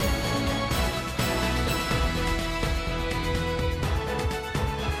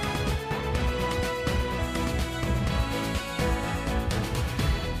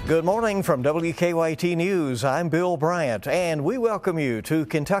Good morning from WKYT News. I'm Bill Bryant, and we welcome you to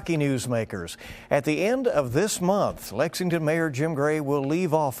Kentucky Newsmakers. At the end of this month, Lexington Mayor Jim Gray will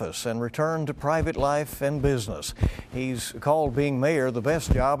leave office and return to private life and business. He's called being mayor the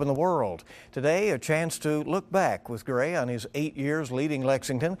best job in the world. Today, a chance to look back with Gray on his 8 years leading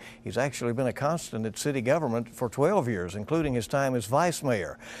Lexington. He's actually been a constant at city government for 12 years, including his time as vice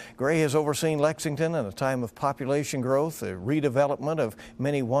mayor. Gray has overseen Lexington in a time of population growth, the redevelopment of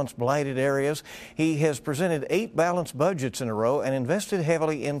many once blighted areas. He has presented 8 balanced budgets in a row and invested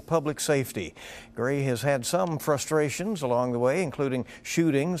heavily in public safety. Gray has had some frustrations along the way, including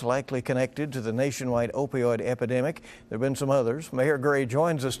shootings likely connected to the nationwide opioid epidemic. There have been some others. Mayor Gray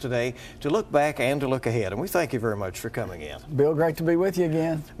joins us today to look back and to look ahead, and we thank you very much for coming in. Bill, great to be with you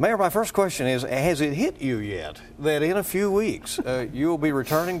again. Mayor, my first question is, has it hit you yet that in a few weeks you will be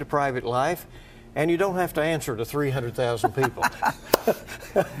returning to private life and you don't have to answer to 300,000 people?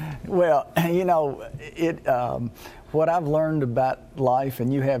 Well, you know, what I've learned about life,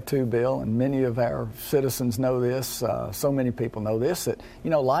 and you have too, Bill, and many of our citizens know this, so many people know this, that, you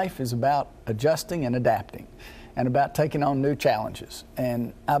know, life is about adjusting and adapting and about taking on new challenges.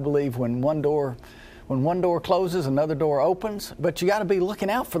 And I believe when one door closes, another door opens, but you got to be looking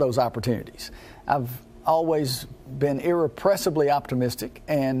out for those opportunities. I've always been irrepressibly optimistic,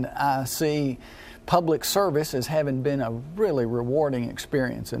 and I see public service as having been a really rewarding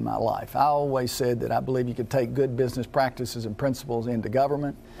experience in my life. I always said that I believe you could take good business practices and principles into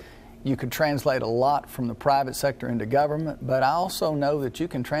government. You could translate a lot from the private sector into government, but I also know that you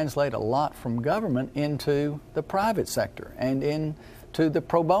can translate a lot from government into the private sector and into the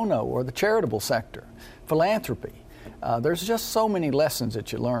pro bono or the charitable sector, philanthropy. There's just so many lessons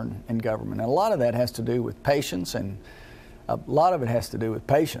that you learn in government, and a lot of that has to do with patience, and a lot of it has to do with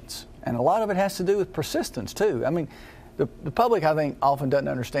patience, and a lot of it has to do with persistence too. I mean, the public, I think, often doesn't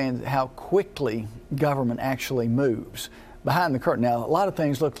understand how quickly government actually moves behind the curtain. Now, a lot of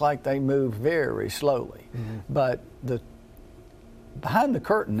things look like they move very slowly, but behind the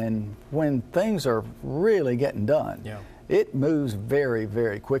curtain, and when things are really getting done, it moves very,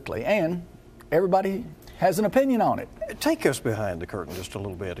 very quickly, and everybody has an opinion on it. Take us behind the curtain just a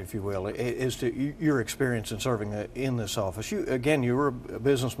little bit, if you will, as to your experience in serving in this office. You were a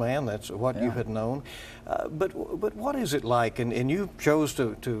businessman. That's what you had known. But what is it like? And you chose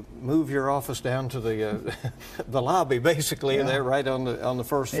to move your office down to the the lobby, basically, there, right on the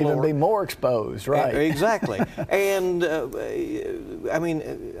first floor. Even be more exposed, right? Exactly. And I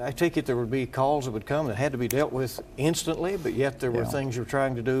mean, I take it there would be calls that would come that had to be dealt with instantly, but yet there were things you're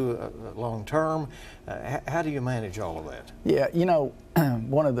trying to do long term. How do you manage all of that? Yeah, you know,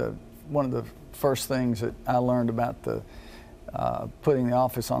 one of the first things that I learned about the putting the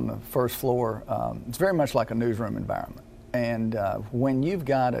office on the first floor, it's very much like a newsroom environment. And when you've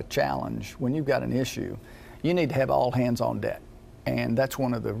got a challenge, when you've got an issue, you need to have all hands on deck. And that's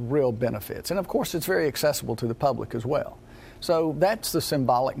one of the real benefits. And of course, it's very accessible to the public as well. So that's the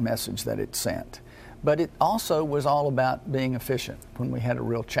symbolic message that it sent. But it also was all about being efficient when we had a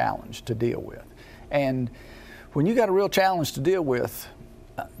real challenge to deal with. And when you got a real challenge to deal with,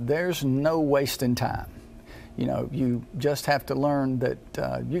 there's no wasting time. You know, you just have to learn that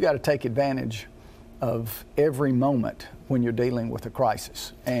you got to take advantage of every moment when you're dealing with a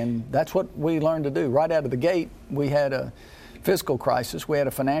crisis. And that's what we learned to do. Right out of the gate, we had a fiscal crisis. We had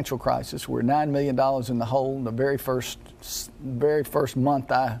a financial crisis. We're $9 million in the hole the very first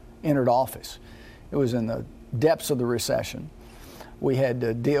month I entered office. It was in the depths of the recession. We had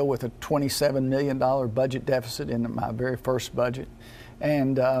to deal with a $27 million budget deficit in my very first budget.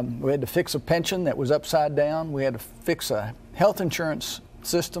 And we had to fix a pension that was upside down. We had to fix a health insurance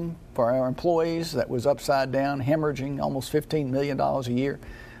system for our employees that was upside down, hemorrhaging almost $15 million a year.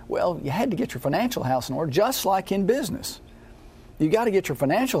 Well, you had to get your financial house in order, just like in business. You got to get your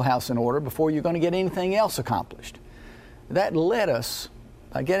financial house in order before you're going to get anything else accomplished. That led us,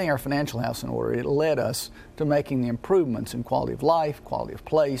 by getting our financial house in order, it led us to making the improvements in quality of life, quality of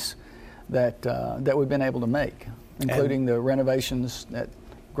place that we've been able to make, including the renovations at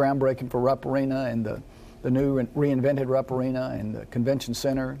groundbreaking for Rupp Arena and the new reinvented Rupp Arena and the convention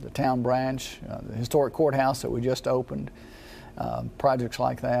center, the town branch, the historic courthouse that we just opened, projects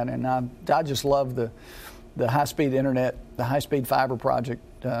like that. And I just love the high-speed internet, the high-speed fiber project.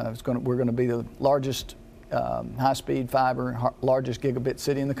 We're going to be the largest high-speed fiber, largest gigabit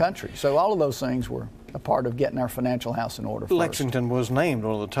city in the country. So all of those things were a part of getting our financial house in order first. Lexington was named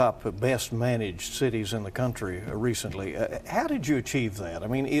one of the top best managed cities in the country recently. How did you achieve that? I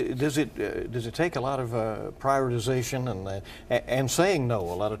mean, does it take a lot of prioritization and saying no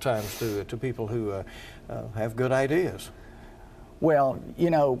a lot of times to people who have good ideas? Well,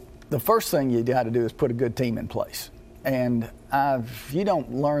 the first thing you got to do is put a good team in place. And you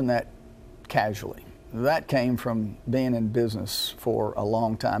don't learn that casually. That came from being in business for a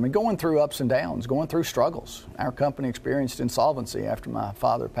long time and going through ups and downs, going through struggles. Our company experienced insolvency after my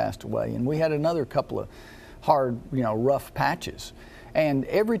father passed away, and we had another couple of hard, rough patches. And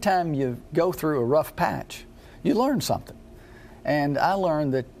every time you go through a rough patch, you learn something. And I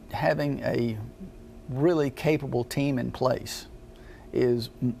learned that having a really capable team in place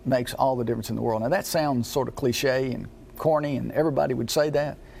makes all the difference in the world. Now that sounds sort of cliche and corny, and everybody would say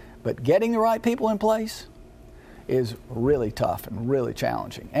that, but getting the right people in place is really tough and really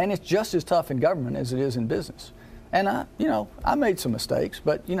challenging. And it's just as tough in government as it is in business. And I made some mistakes,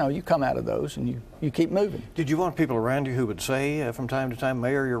 but you come out of those and you keep moving. Did you want people around you who would say from time to time,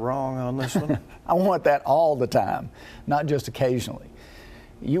 Mayor, you're wrong on this one? I want that all the time, not just occasionally.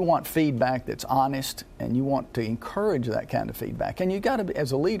 You want feedback that's honest, and you want to encourage that kind of feedback. And you got to be,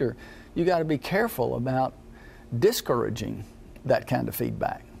 as a leader, you got to be careful about discouraging that kind of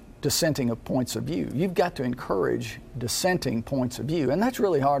feedback, dissenting of points of view. You've got to encourage dissenting points of view, and that's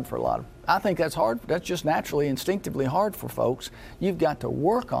really hard for a lot of. I think that's hard. That's just naturally, instinctively hard for folks. You've got to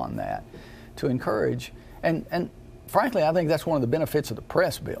work on that to encourage, and frankly, I think that's one of the benefits of the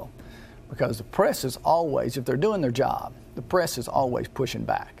press, Bill, because the press is always, if they're doing their job, the press is always pushing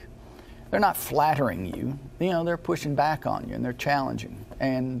back. They're not flattering you. They're pushing back on you, and they're challenging,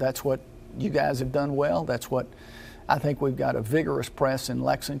 and that's what you guys have done well. That's what I think we've got a vigorous press in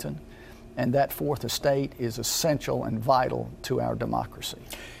Lexington, and that fourth estate is essential and vital to our democracy.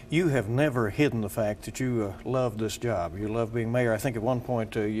 You have never hidden the fact that you love this job. You love being mayor. I think at one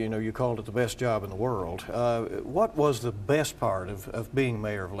point, you called it the best job in the world. What was the best part of being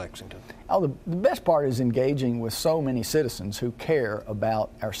mayor of Lexington? Oh, the best part is engaging with so many citizens who care about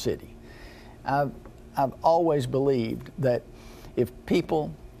our city. I've always believed that if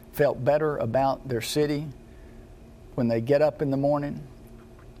people felt better about their city when they get up in the morning,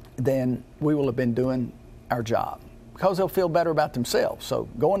 then we will have been doing our job, because they'll feel better about themselves. So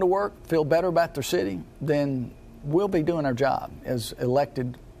going to work, feel better about their city, then we'll be doing our job as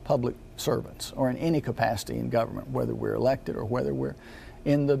elected public servants, or in any capacity in government, whether we're elected or whether we're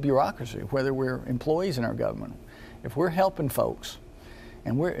in the bureaucracy, whether we're employees in our government. If we're helping folks,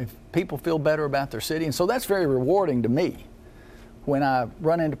 and if people feel better about their city, and so that's very rewarding to me. When I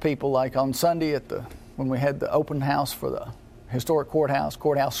run into people like on Sunday when we had the open house for the historic courthouse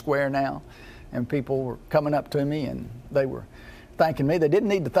Square now, and people were coming up to me and they were thanking me. They didn't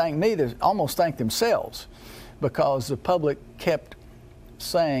need to thank me, they almost thanked themselves, because the public kept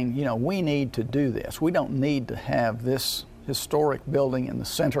saying, we need to do this. We don't need to have this historic building in the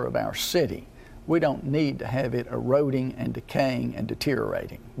center of our city. We don't need to have it eroding and decaying and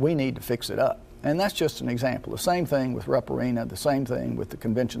deteriorating. We need to fix it up. And that's just an example. The same thing with Rupp Arena, the same thing with the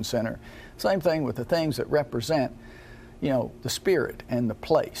convention center, same thing with the things that represent, the spirit and the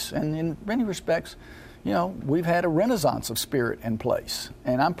place. And in many respects, we've had a renaissance of spirit and place,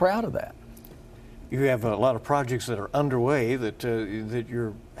 and I'm proud of that. You have a lot of projects that are underway that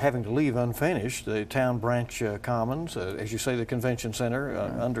you're having to leave unfinished. The Town Branch Commons, as you say, the Convention Center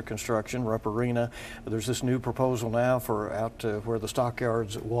under construction, Rupp Arena. There's this new proposal now for out where the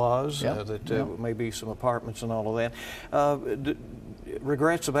Stockyards was, maybe some apartments and all of that.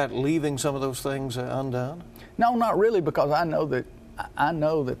 Regrets about leaving some of those things undone? No, not really, because I know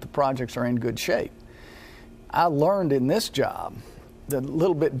that the projects are in good shape. I learned in this job a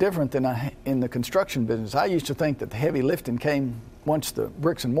little bit different than in the construction business. I used to think that the heavy lifting came once the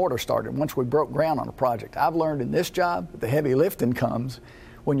bricks and mortar started, once we broke ground on a project. I've learned in this job that the heavy lifting comes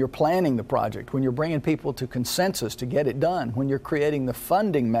when you're planning the project, when you're bringing people to consensus to get it done, when you're creating the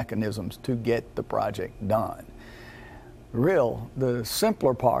funding mechanisms to get the project done. The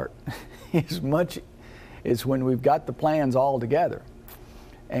simpler part is when we've got the plans all together,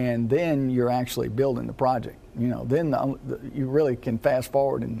 and then you're actually building the project. Then you really can fast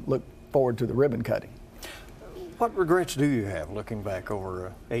forward and look forward to the ribbon cutting. What regrets do you have looking back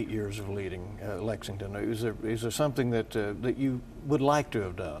over 8 years of leading Lexington? Is there something that you would like to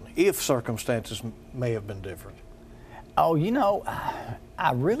have done if circumstances may have been different? Oh,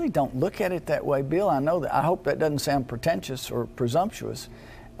 I really don't look at it that way, Bill. I hope that doesn't sound pretentious or presumptuous,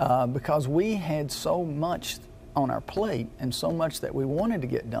 because we had so much on our plate and so much that we wanted to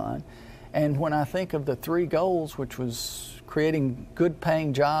get done. And when I think of the three goals, which was creating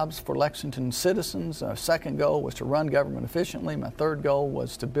good-paying jobs for Lexington citizens, our second goal was to run government efficiently, my third goal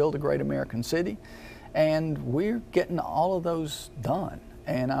was to build a great American city, and we're getting all of those done,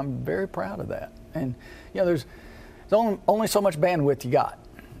 and I'm very proud of that. And there's only so much bandwidth you got.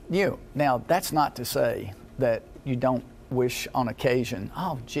 Now, that's not to say that you don't wish on occasion,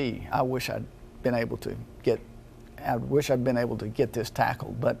 oh, gee, I wish I'd been able to get this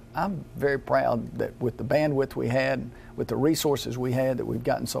tackled. But I'm very proud that with the bandwidth we had, with the resources we had, that we've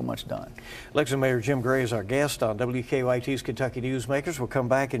gotten so much done. Lexington Mayor Jim Gray is our guest on WKYT's Kentucky Newsmakers. We'll come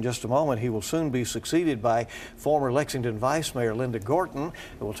back in just a moment. He will soon be succeeded by former Lexington Vice Mayor Linda Gorton.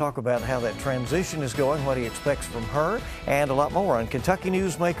 And we'll talk about how that transition is going, what he expects from her, and a lot more on Kentucky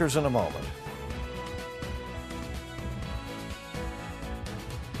Newsmakers in a moment.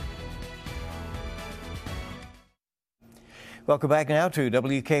 Welcome back now to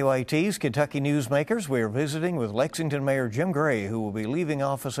WKYT's Kentucky Newsmakers. We are visiting with Lexington Mayor Jim Gray, who will be leaving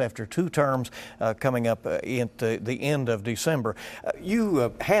office after 2 terms coming up at the end of December.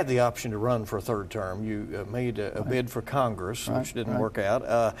 You had the option to run for a 3rd term. You made a bid for Congress, which didn't work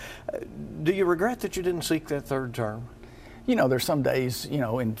out. Do you regret that you didn't seek that 3rd term? You know, there's some days, you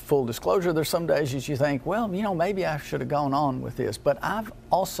know, in full disclosure, there's some days that you think, well, you know, maybe I should have gone on with this. But I've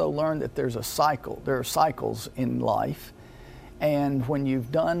also learned that there's a cycle. There are cycles in life. And when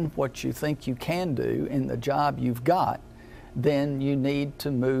you've done what you think you can do in the job you've got, then you need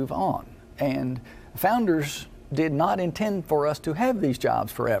to move on. And founders did not intend for us to have these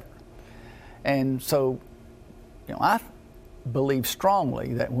jobs forever. And so, you know, I believe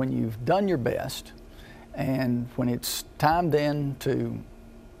strongly that when you've done your best and when it's time then to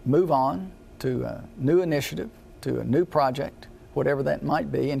move on to a new initiative, to a new project, whatever that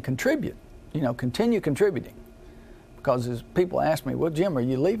might be, and contribute, you know, continue contributing. Because as people ask me, well, Jim, are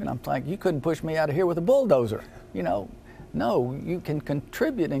you leaving? I'm like, you couldn't push me out of here with a bulldozer. You know, no, you can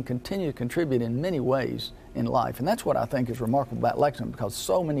contribute and continue to contribute in many ways in life. And that's what I think is remarkable about Lexington, because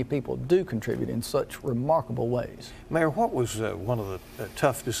so many people do contribute in such remarkable ways. Mayor, what was one of the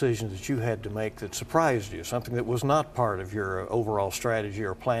tough decisions that you had to make that surprised you, something that was not part of your overall strategy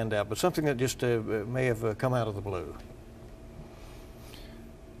or planned out, but something that just may have come out of the blue?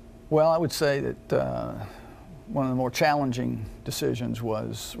 Well, I would say that one of the more challenging decisions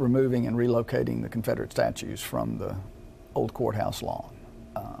was removing and relocating the Confederate statues from the old courthouse lawn.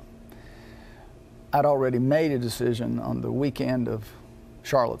 I'd already made a decision on the weekend of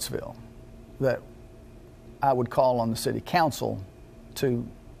Charlottesville that I would call on the city council to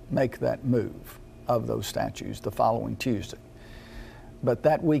make that move of those statues the following Tuesday. But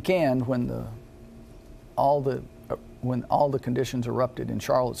that weekend, when all the conditions erupted in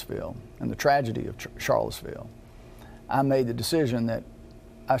Charlottesville and the tragedy of Charlottesville, I made the decision that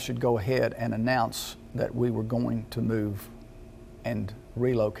I should go ahead and announce that we were going to move and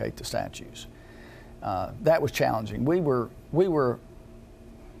relocate the statues. That was challenging. We were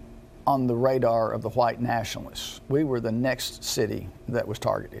on the radar of the white nationalists. We were the next city that was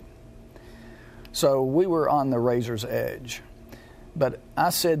targeted. So we were on the razor's edge. But I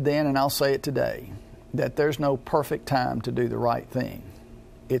said then, and I'll say it today, that there's no perfect time to do the right thing.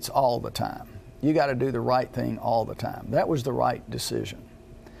 It's all the time. You got to do the right thing all the time. That was the right decision.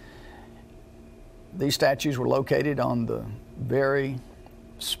 These statues were located on the very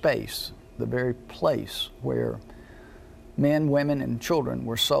space, the very place where men, women, and children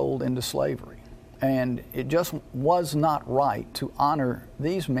were sold into slavery. And it just was not right to honor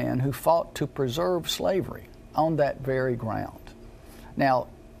these men who fought to preserve slavery on that very ground. Now,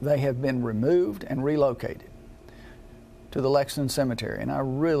 they have been removed and relocated to the Lexington Cemetery, and I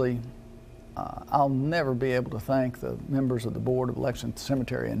really I'll never be able to thank the members of the board of Lexington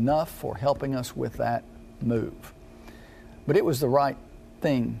Cemetery enough for helping us with that move. But it was the right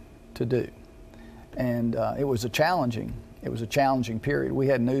thing to do. And it was a challenging period. We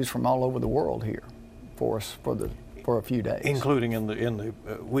had news from all over the world here for us for a few days, including in the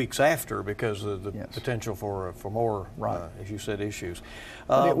weeks after, because of the potential for more, as you said, issues.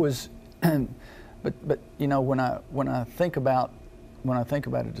 But it was, but you know, when I think about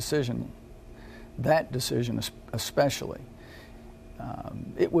a decision, that decision especially,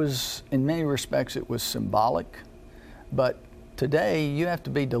 it was, in many respects, it was symbolic. But today, you have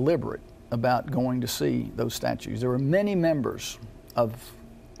to be deliberate about going to see those statues. There were many members of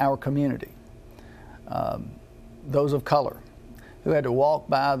our community, those of color, who had to walk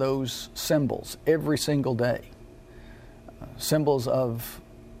by those symbols every single day, symbols of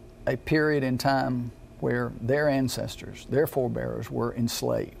a period in time where their ancestors, their forebears, were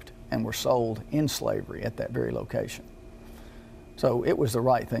enslaved and were sold in slavery at that very location. So it was the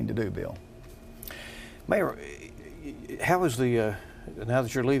right thing to do, Bill. Mayor, how is now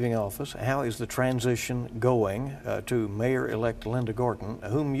that you're leaving office, how is the transition going to Mayor-elect Linda Gorton,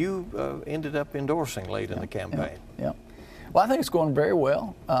 whom you ended up endorsing late in the campaign? Yeah. Well, I think it's going very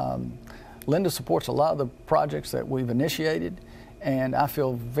well. Linda supports a lot of the projects that we've initiated, and I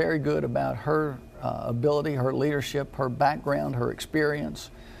feel very good about her ability, her leadership, her background, her experience.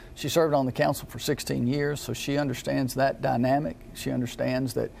 She served on the council for 16 years, so she understands that dynamic. She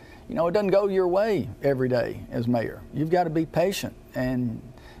understands that, it doesn't go your way every day as mayor. You've got to be patient, and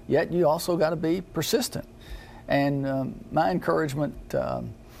yet you also got to be persistent. And my encouragement to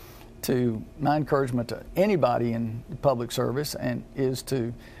anybody in public service is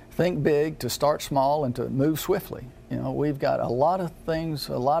to think big, to start small, and to move swiftly. We've got a lot of things,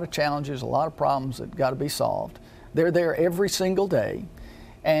 a lot of challenges, a lot of problems that got to be solved. They're there every single day,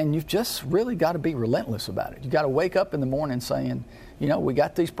 and you've just really got to be relentless about it. You got to wake up in the morning saying, we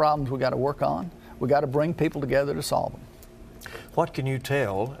got these problems we got to work on. We got to bring people together to solve them. What can you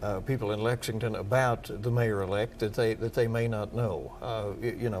tell people in Lexington about the mayor-elect that they may not know?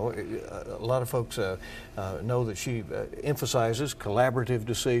 A lot of folks know that she emphasizes collaborative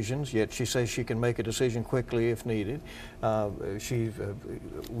decisions, yet she says she can make a decision quickly if needed. She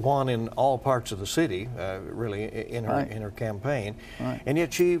won in all parts of the city, really, in her campaign. Right. And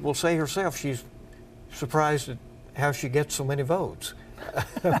yet she will say herself she's surprised at how she gets so many votes.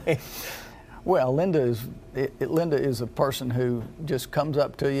 Well, Linda is a person who just comes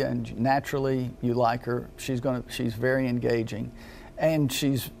up to you and naturally you like her. She's very engaging, and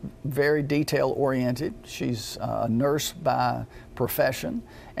she's very detail oriented. She's a nurse by profession,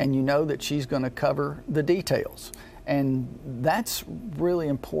 and you know that she's going to cover the details, and that's really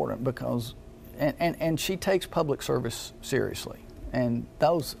important because and she takes public service seriously. And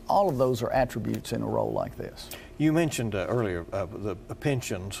all of those are attributes in a role like this. You mentioned earlier the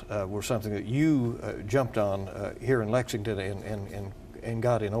pensions were something that you jumped on here in Lexington and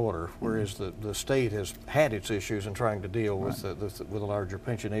got in order, whereas the state has had its issues in trying to deal with the larger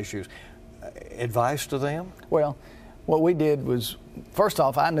pension issues. Advice to them? Well, what we did was, first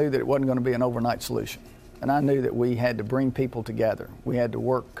off, I knew that it wasn't going to be an overnight solution. And I knew that we had to bring people together. We had to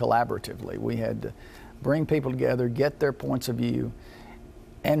work collaboratively. We had to bring people together, get their points of view,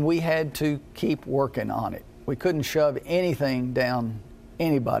 and we had to keep working on it. We couldn't shove anything down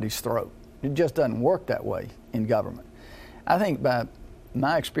anybody's throat. It just doesn't work that way in government. I think by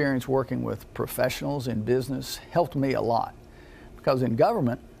my experience working with professionals in business helped me a lot, because in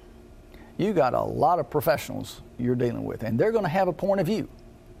government, you got a lot of professionals you're dealing with, and they're going to have a point of view.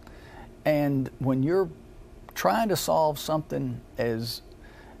 And when you're trying to solve something as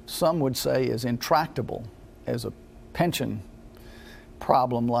some would say as intractable as a pension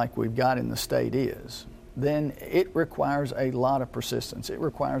problem like we've got in the state is, then it requires a lot of persistence. It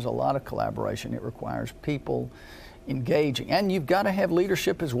requires a lot of collaboration. It requires people engaging, and you've got to have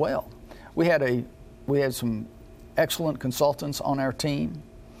leadership as well. We had some excellent consultants on our team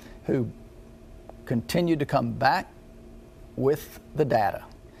who continued to come back with the data,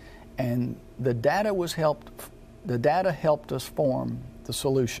 and the data helped us form the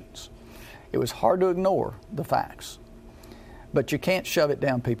solutions. It was hard to ignore the facts, but you can't shove it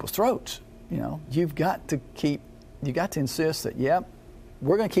down people's throats. You've got to insist that,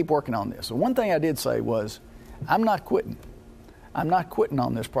 we're going to keep working on this. So one thing I did say was, I'm not quitting. I'm not quitting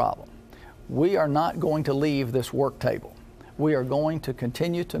on this problem. We are not going to leave this work table. We are going to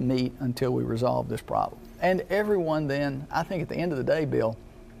continue to meet until we resolve this problem. And everyone then, I think at the end of the day, Bill,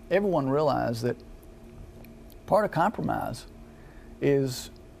 everyone realized that part of compromise is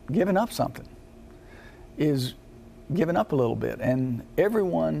giving up something, is giving up a little bit. And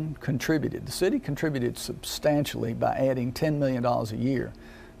everyone contributed. The city contributed substantially by adding $10 million a year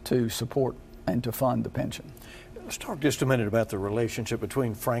to support and to fund the pension. Let's talk just a minute about the relationship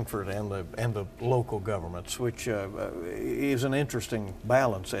between Frankfort and the local governments, which is an interesting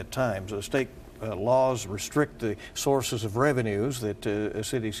balance at times. The state laws restrict the sources of revenues that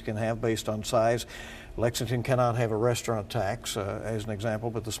cities can have based on size. Lexington cannot have a restaurant tax, as an example,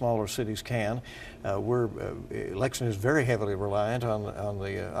 but the smaller cities can. Lexington is very heavily reliant on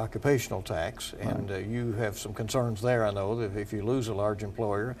the occupational tax, and you have some concerns there, I know, that if you lose a large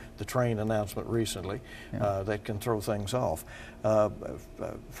employer, the train announcement recently, that can throw things off.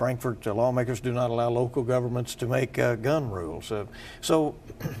 Frankfort lawmakers do not allow local governments to make gun rules. So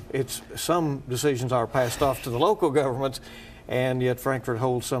some decisions are passed off to the local governments, and yet Frankfort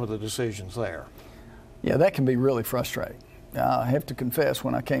holds some of the decisions there. Yeah, that can be really frustrating. I have to confess,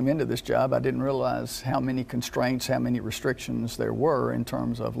 when I came into this job, I didn't realize how many constraints, how many restrictions there were in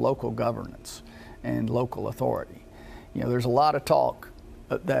terms of local governance and local authority. There's a lot of talk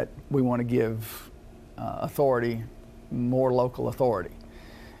that we want to give authority, more local authority.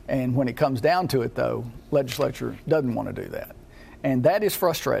 And when it comes down to it, though, legislature doesn't want to do that. And that is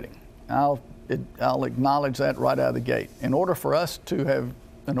frustrating. I'll acknowledge that right out of the gate.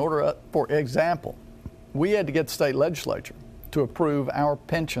 For example, we had to get the state legislature to approve our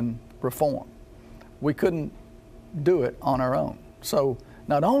pension reform. We couldn't do it on our own. So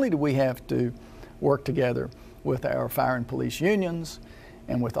not only do we have to work together with our fire and police unions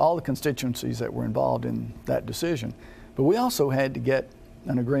and with all the constituencies that were involved in that decision, but we also had to get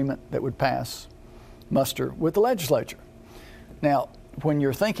an agreement that would pass muster with the legislature. Now, when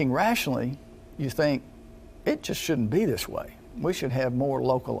you're thinking rationally, you think it just shouldn't be this way. We should have more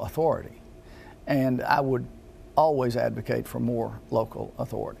local authority. And I would always advocate for more local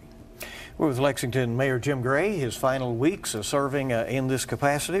authority. We're with Lexington Mayor Jim Gray, his final weeks of serving in this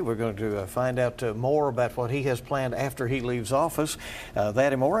capacity. We're going to find out more about what he has planned after he leaves office.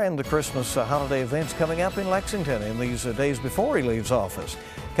 That and more, and the Christmas holiday events coming up in Lexington in these days before he leaves office.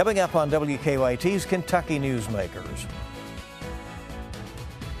 Coming up on WKYT's Kentucky Newsmakers.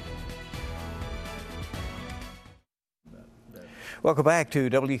 Welcome back to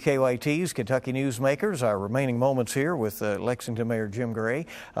WKYT's Kentucky Newsmakers. Our remaining moments here with Lexington Mayor Jim Gray,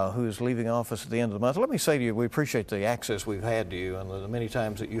 who is leaving office at the end of the month. Let me say to you, we appreciate the access we've had to you and the many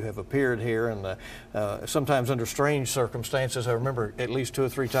times that you have appeared here, and sometimes under strange circumstances. I remember at least 2 or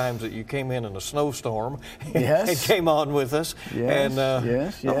 3 times that you came in a snowstorm yes. and came on with us. Yes, and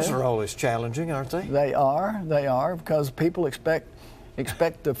yes. Those are always challenging, aren't they? They are, because people expect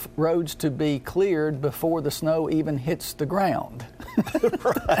the roads to be cleared before the snow even hits the ground.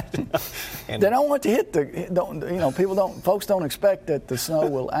 Right. They don't want to hit folks don't expect that the snow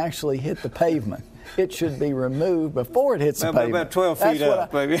will actually hit the pavement. It should be removed before it hits the pavement. About 12 feet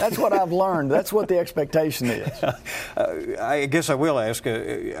up, maybe. That's what I've learned. That's what the expectation is. I guess I will ask,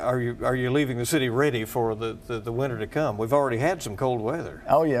 are you leaving the city ready for the winter to come? We've already had some cold weather.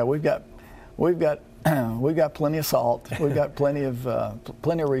 Oh yeah, we've got plenty of salt. We've got plenty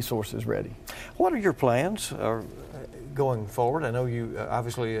of resources ready. What are your plans going forward? I know you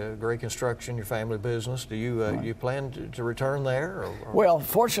obviously Gray Construction, your family business. Do you right. you plan to return there? Or? Well,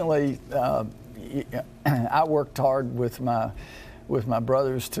 fortunately, I worked hard with my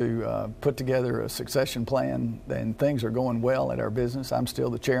brothers to put together a succession plan, and things are going well at our business. I'm still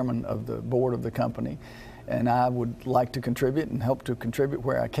the chairman of the board of the company, and I would like to contribute and help to contribute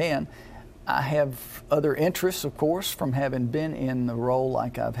where I can. I have other interests, of course, from having been in the role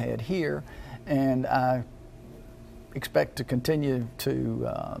like I've had here, and I expect to continue to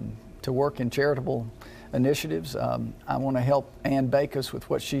work in charitable initiatives. I want to help Ann Bacus with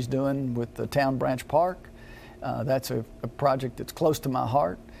what she's doing with the Town Branch Park. That's a project that's close to my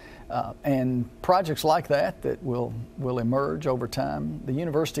heart, and projects like that will emerge over time. The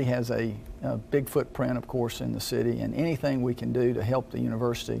university has a big footprint, of course, in the city, and anything we can do to help the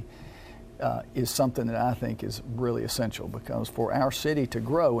university is something that I think is really essential, because for our city to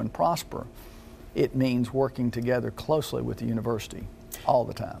grow and prosper, it means working together closely with the university all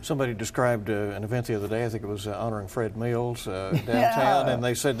the time. Somebody described an event the other day, I think it was honoring Fred Mills downtown, yeah. And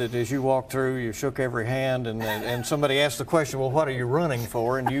they said that as you walked through, you shook every hand, and somebody asked the question, well, what are you running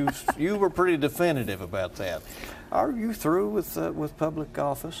for? And you were pretty definitive about that. Are you through with public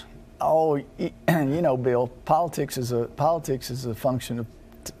office? Oh, Bill, politics is a function of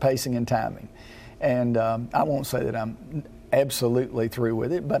pacing and timing. And I won't say that I'm absolutely through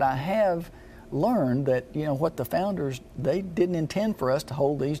with it, but I have learned that, what the founders, they didn't intend for us to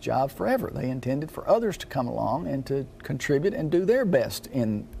hold these jobs forever. They intended for others to come along and to contribute and do their best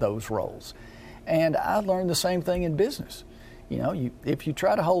in those roles. And I learned the same thing in business. If you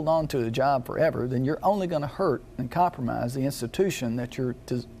try to hold on to a job forever, then you're only going to hurt and compromise the institution that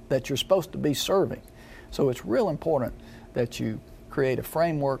you're supposed to be serving. So it's real important that you create a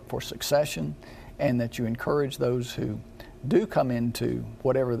framework for succession, and that you encourage those who do come into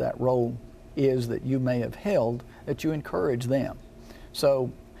whatever that role is that you may have held, that you encourage them. So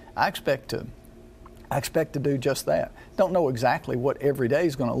I expect to do just that. Don't know exactly what every day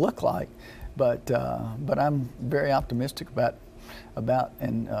is going to look like, but I'm very optimistic about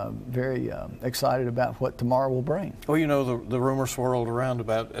and very excited about what tomorrow will bring. Well, the rumor swirled around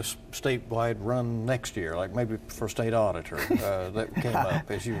about a statewide run next year, like maybe for state auditor. That came up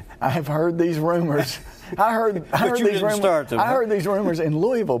as you. I've heard these rumors. I heard these rumors in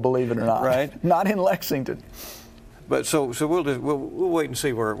Louisville, believe it or not. Right. Not in Lexington. But so we'll wait and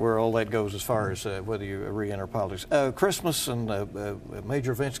see where all that goes as far as whether you re-enter politics. Christmas and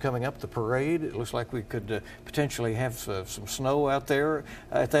major events coming up. The parade. It looks like we could potentially have some snow out there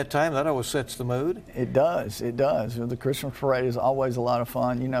at that time. That always sets the mood. It does. The Christmas parade is always a lot of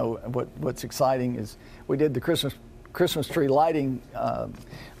fun. What's exciting is we did the Christmas tree lighting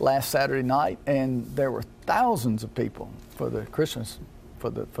last Saturday night, and there were thousands of people for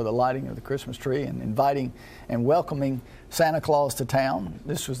the lighting of the Christmas tree, and inviting and welcoming Santa Claus to town.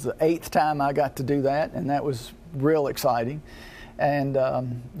 This was the 8th time I got to do that, and that was real exciting. And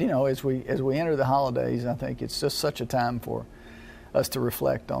you know, as we enter the holidays, I think it's just such a time for us to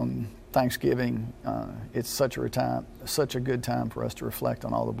reflect on Thanksgiving. It's such a good time for us to reflect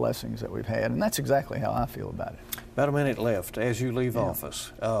on all the blessings that we've had, and that's exactly how I feel about it. About a minute left as you leave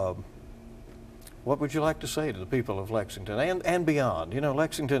office. What would you like to say to the people of Lexington and beyond? You know,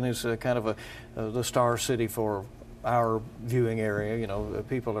 Lexington is kind of the star city for our viewing area. You know,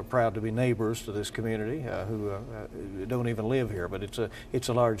 people are proud to be neighbors to this community who don't even live here, but it's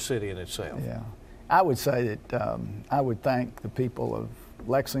a large city in itself. Yeah, I would say that I would thank the people of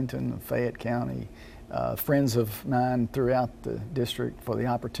Lexington, Fayette County, friends of mine throughout the district for the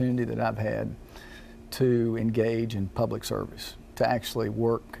opportunity that I've had to engage in public service, to actually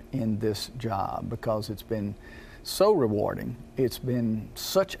work in this job, because it's been so rewarding. It's been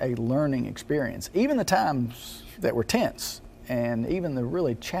such a learning experience. Even the times that were tense and even the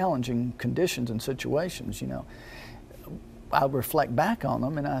really challenging conditions and situations, you know, I reflect back on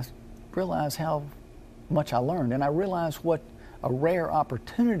them and I realize how much I learned, and I realize what a rare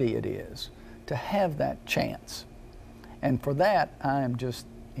opportunity it is to have that chance. And for that, I am just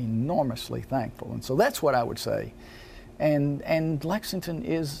enormously thankful. And so that's what I would say. And Lexington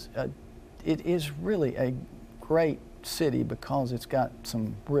is really a great city because it's got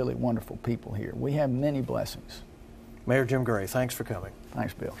some really wonderful people here. We have many blessings. Mayor Jim Gray, thanks for coming.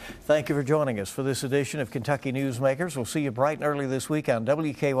 Thanks, Bill. Thank you for joining us for this edition of Kentucky Newsmakers. We'll see you bright and early this week on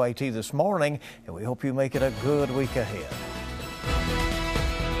WKYT This Morning, and we hope you make it a good week ahead.